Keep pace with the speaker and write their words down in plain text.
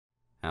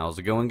How's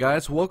it going,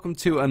 guys? Welcome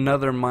to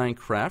another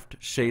Minecraft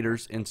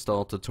shaders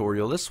install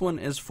tutorial. This one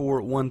is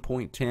for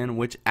 1.10,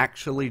 which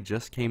actually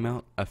just came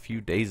out a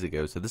few days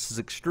ago, so this is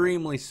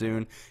extremely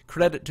soon.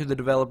 Credit to the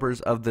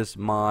developers of this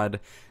mod.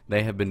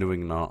 They have been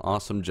doing an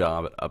awesome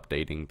job at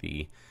updating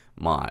the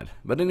mod.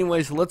 But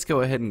anyways, let's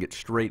go ahead and get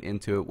straight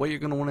into it. What you're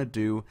going to want to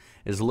do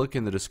is look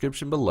in the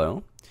description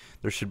below.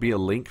 There should be a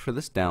link for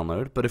this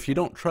download, but if you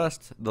don't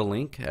trust the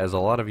link, as a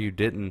lot of you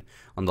didn't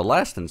on the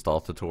last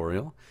install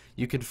tutorial,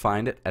 you can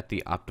find it at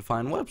the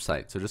Optifine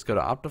website. So just go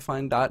to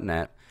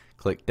optifine.net,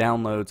 click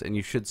downloads, and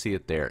you should see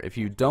it there. If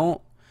you don't,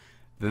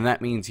 then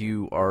that means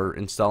you are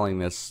installing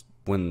this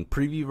when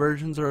preview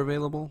versions are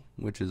available,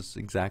 which is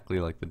exactly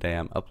like the day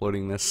I'm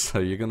uploading this. So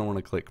you're going to want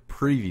to click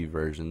preview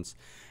versions,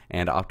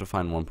 and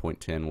Optifine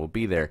 1.10 will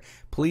be there.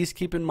 Please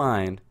keep in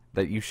mind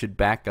that you should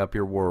back up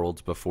your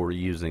worlds before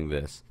using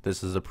this.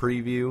 This is a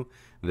preview.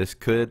 This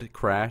could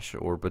crash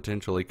or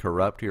potentially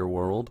corrupt your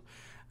world.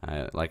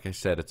 Like I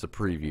said, it's a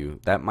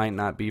preview. That might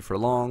not be for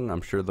long.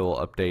 I'm sure they'll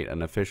update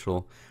an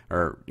official,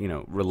 or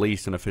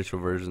release an official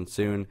version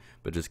soon,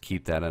 but just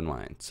keep that in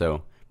mind.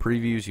 So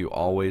previews, you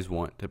always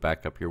want to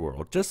back up your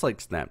world, just like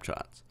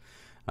snapshots.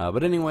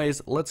 But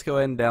anyways, let's go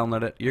ahead and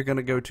download it. You're going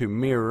to go to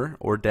Mirror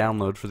or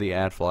download for the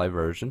AdFly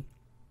version.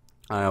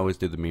 I always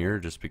do the Mirror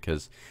just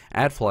because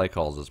AdFly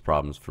causes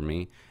problems for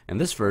me,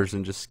 and this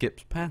version just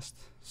skips past,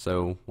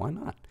 so why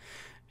not?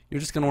 You're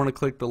just going to want to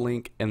click the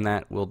link, and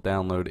that will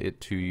download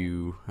it to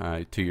you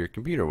to your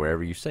computer,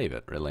 wherever you save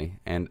it, really.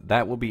 And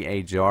that will be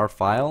a jar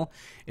file.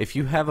 If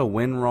you have a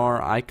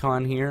WinRAR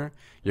icon here,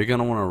 you're going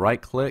to want to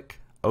right-click,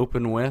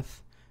 open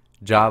with,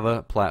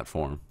 Java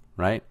platform,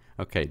 right?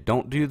 Okay,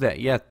 don't do that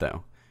yet,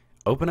 though.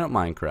 Open up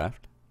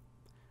Minecraft,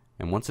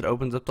 and once it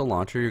opens up the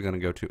launcher, you're going to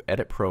go to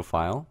Edit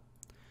Profile,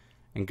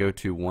 and go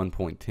to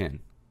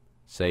 1.10.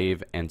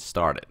 Save and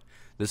start it.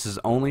 This is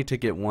only to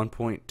get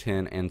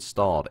 1.10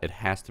 installed. It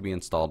has to be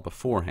installed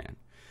beforehand.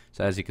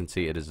 So as you can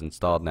see, it is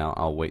installed now.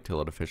 I'll wait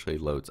till it officially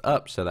loads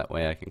up so that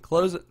way I can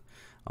close it.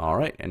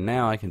 Alright, and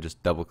now I can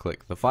just double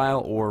click the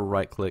file or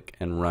right click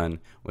and run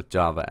with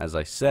Java as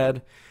I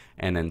said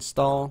and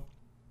install.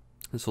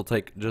 This will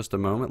take just a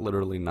moment,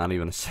 literally not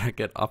even a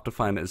second.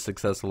 Optifine is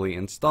successfully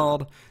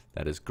installed.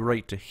 That is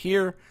great to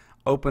hear.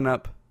 Open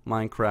up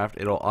Minecraft,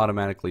 it'll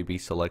automatically be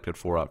selected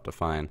for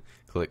Optifine.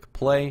 Click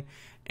play,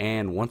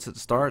 and once it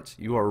starts,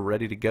 you are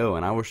ready to go.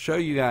 And I will show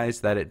you guys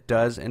that it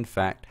does in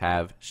fact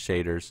have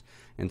shaders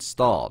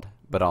installed,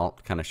 but I'll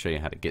kind of show you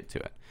how to get to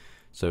it.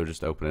 So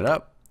just open it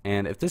up,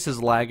 and if this is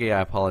laggy, I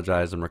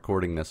apologize. I'm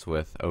recording this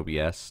with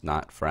OBS,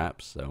 not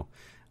Fraps, so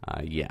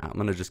yeah, I'm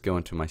gonna just go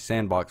into my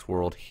sandbox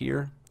world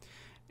here,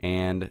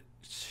 and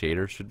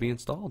shaders should be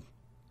installed.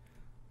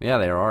 Yeah,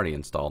 they are already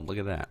installed. Look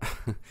at that.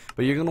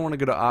 But you're going to want to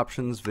go to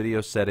Options, Video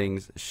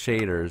Settings,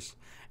 Shaders,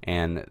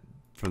 and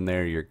from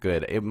there you're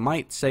good. It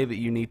might say that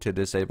you need to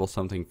disable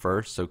something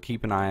first, so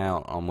keep an eye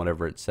out on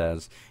whatever it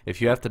says. If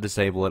you have to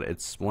disable it,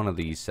 it's one of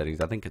these settings.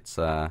 I think it's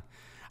Smooth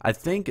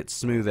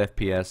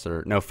FPS,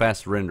 or no,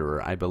 Fast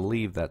Renderer. I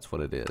believe that's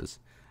what it is.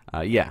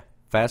 Yeah,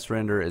 Fast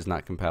Renderer is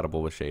not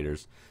compatible with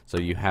shaders, so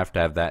you have to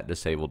have that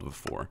disabled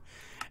before.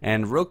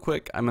 And real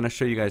quick, I'm going to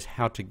show you guys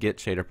how to get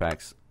shader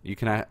packs. You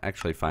can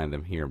actually find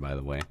them here, by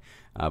the way.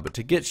 But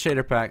to get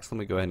shader packs, let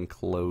me go ahead and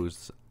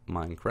close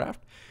Minecraft.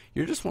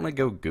 You just want to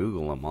go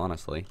Google them,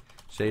 honestly.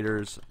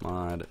 Shaders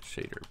mod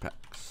shader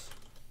packs.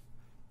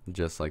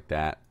 Just like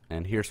that.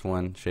 And here's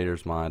one,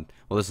 shaders mod.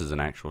 Well, this is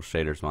an actual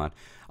shaders mod.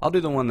 I'll do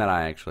the one that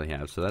I actually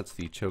have. So that's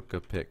the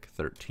Chocopic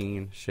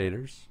 13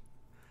 shaders.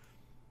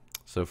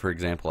 So for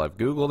example, I've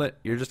Googled it.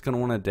 You're just going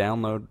to want to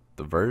download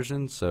the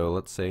version. So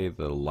let's say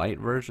the Lite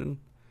version.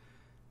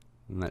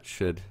 And that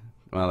should,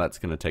 well, that's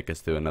going to take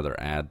us through another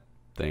ad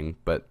thing,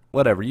 but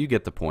whatever, you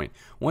get the point.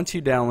 Once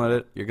you download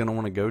it, you're going to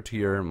want to go to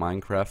your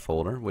Minecraft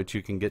folder, which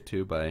you can get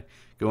to by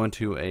going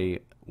to a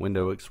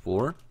window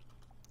explorer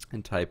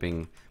and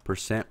typing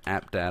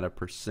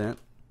 %appdata%,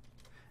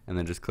 and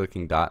then just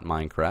clicking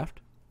 .minecraft.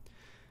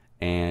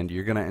 And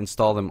you're going to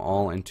install them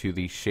all into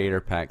the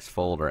shader packs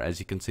folder. As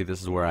you can see,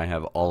 this is where I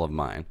have all of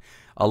mine.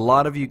 A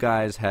lot of you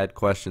guys had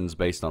questions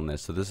based on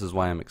this, so this is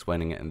why I'm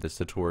explaining it in this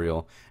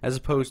tutorial as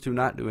opposed to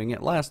not doing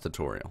it last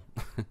tutorial.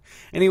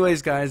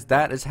 Anyways, guys,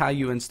 that is how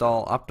you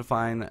install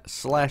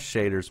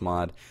Optifine/shaders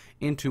mod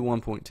into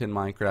 1.10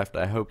 Minecraft.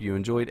 I hope you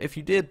enjoyed. If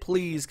you did,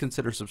 please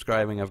consider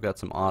subscribing. I've got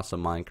some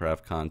awesome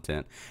Minecraft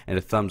content, and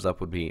a thumbs up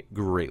would be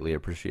greatly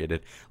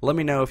appreciated. Let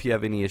me know if you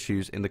have any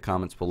issues in the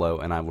comments below,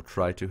 and I will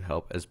try to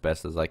help as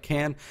best as I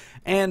can.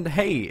 And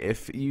hey,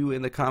 if you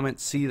in the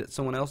comments see that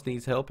someone else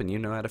needs help and you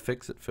know how to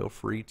fix it, feel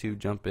free to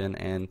jump in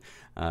and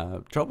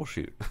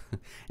troubleshoot.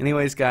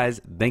 Anyways,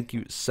 guys, thank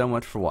you so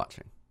much for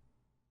watching.